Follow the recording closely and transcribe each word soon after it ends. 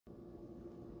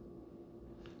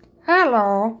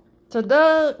Hello!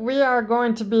 Today we are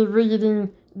going to be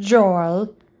reading Joy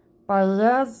by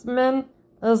Yasmeen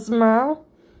Ismail,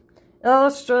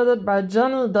 illustrated by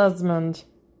Jenny Desmond.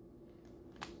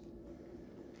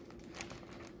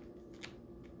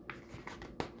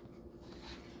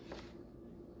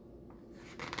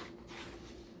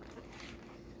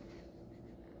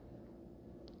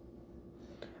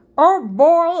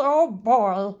 Oh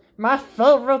boy, my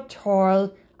favorite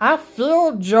toy. I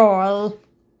feel joy.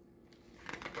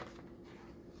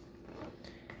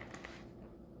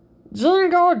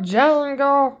 Jingle,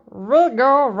 jangle,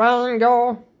 wriggle,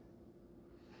 wrangle,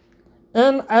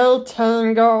 in a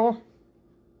tangle.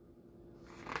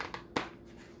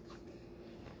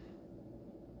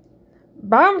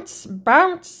 Bounce,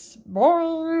 bounce,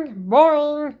 boing,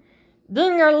 boing,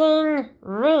 ding-a-ling,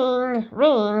 ring,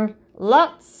 ring,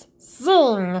 let's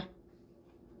sing.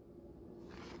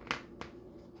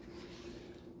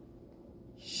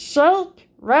 Shake,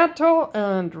 rattle,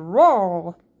 and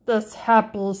roll this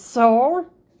happy soul.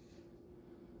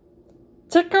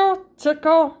 Tickle,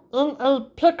 tickle in a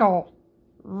pickle.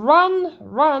 Run,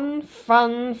 run,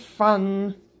 fun,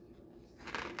 fun.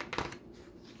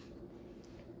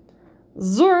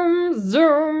 Zoom,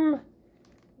 zoom,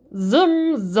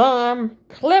 zim, zam,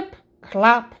 clip,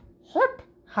 clap, hip,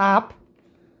 hop.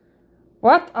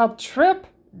 What a trip,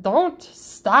 don't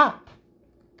stop.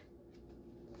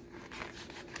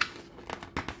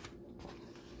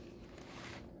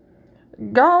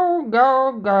 Go,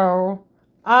 go, go,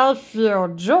 I feel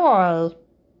joy.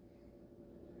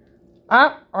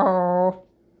 Uh-oh.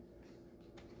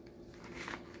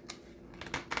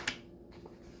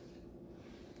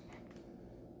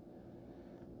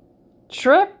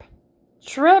 Trip,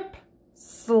 trip,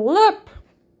 slip,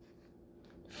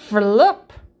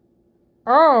 flip.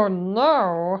 Oh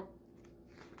no.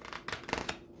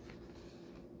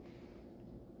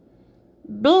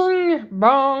 Bing,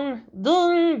 bong,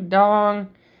 ding, dong,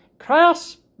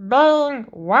 crash, bang,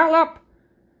 wallop,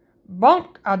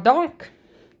 bonk, a donk,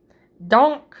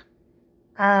 donk,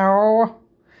 ow.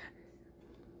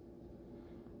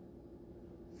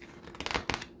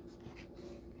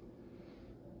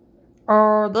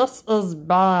 Oh, this is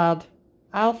bad.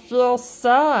 I feel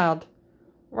sad.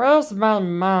 Where's my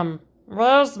mom?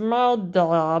 Where's my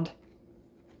dad?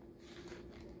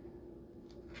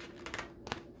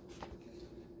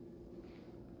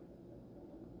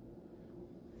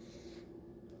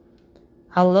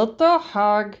 A little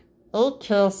hug, a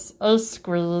kiss, a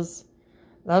squeeze.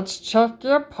 Let's check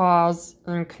your paws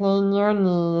and clean your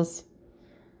knees.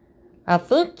 I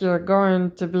think you're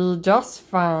going to be just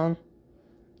fine.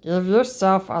 Give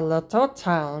yourself a little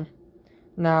time.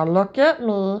 Now look at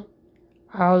me.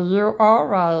 Are you all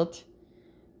right?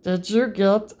 Did you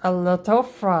get a little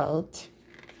fright?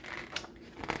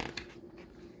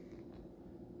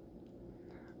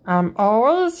 I'm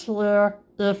always here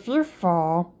if you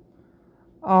fall.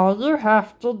 All you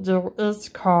have to do is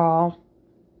call.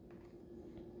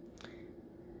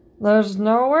 There's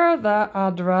nowhere that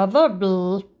I'd rather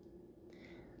be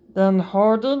than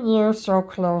holding you so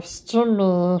close to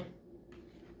me.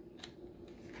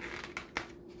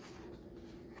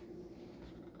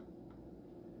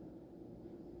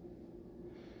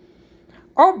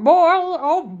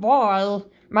 Oh boy,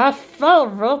 my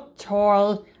favorite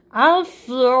toy. I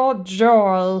feel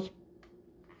joy.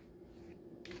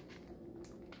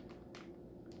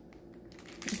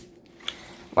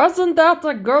 Wasn't that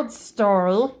a good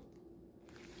story?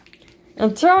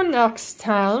 Until next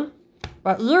time,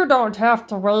 but you don't have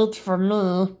to wait for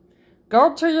me.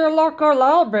 Go to your local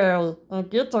library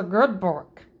and get a good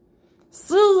book.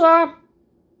 See ya!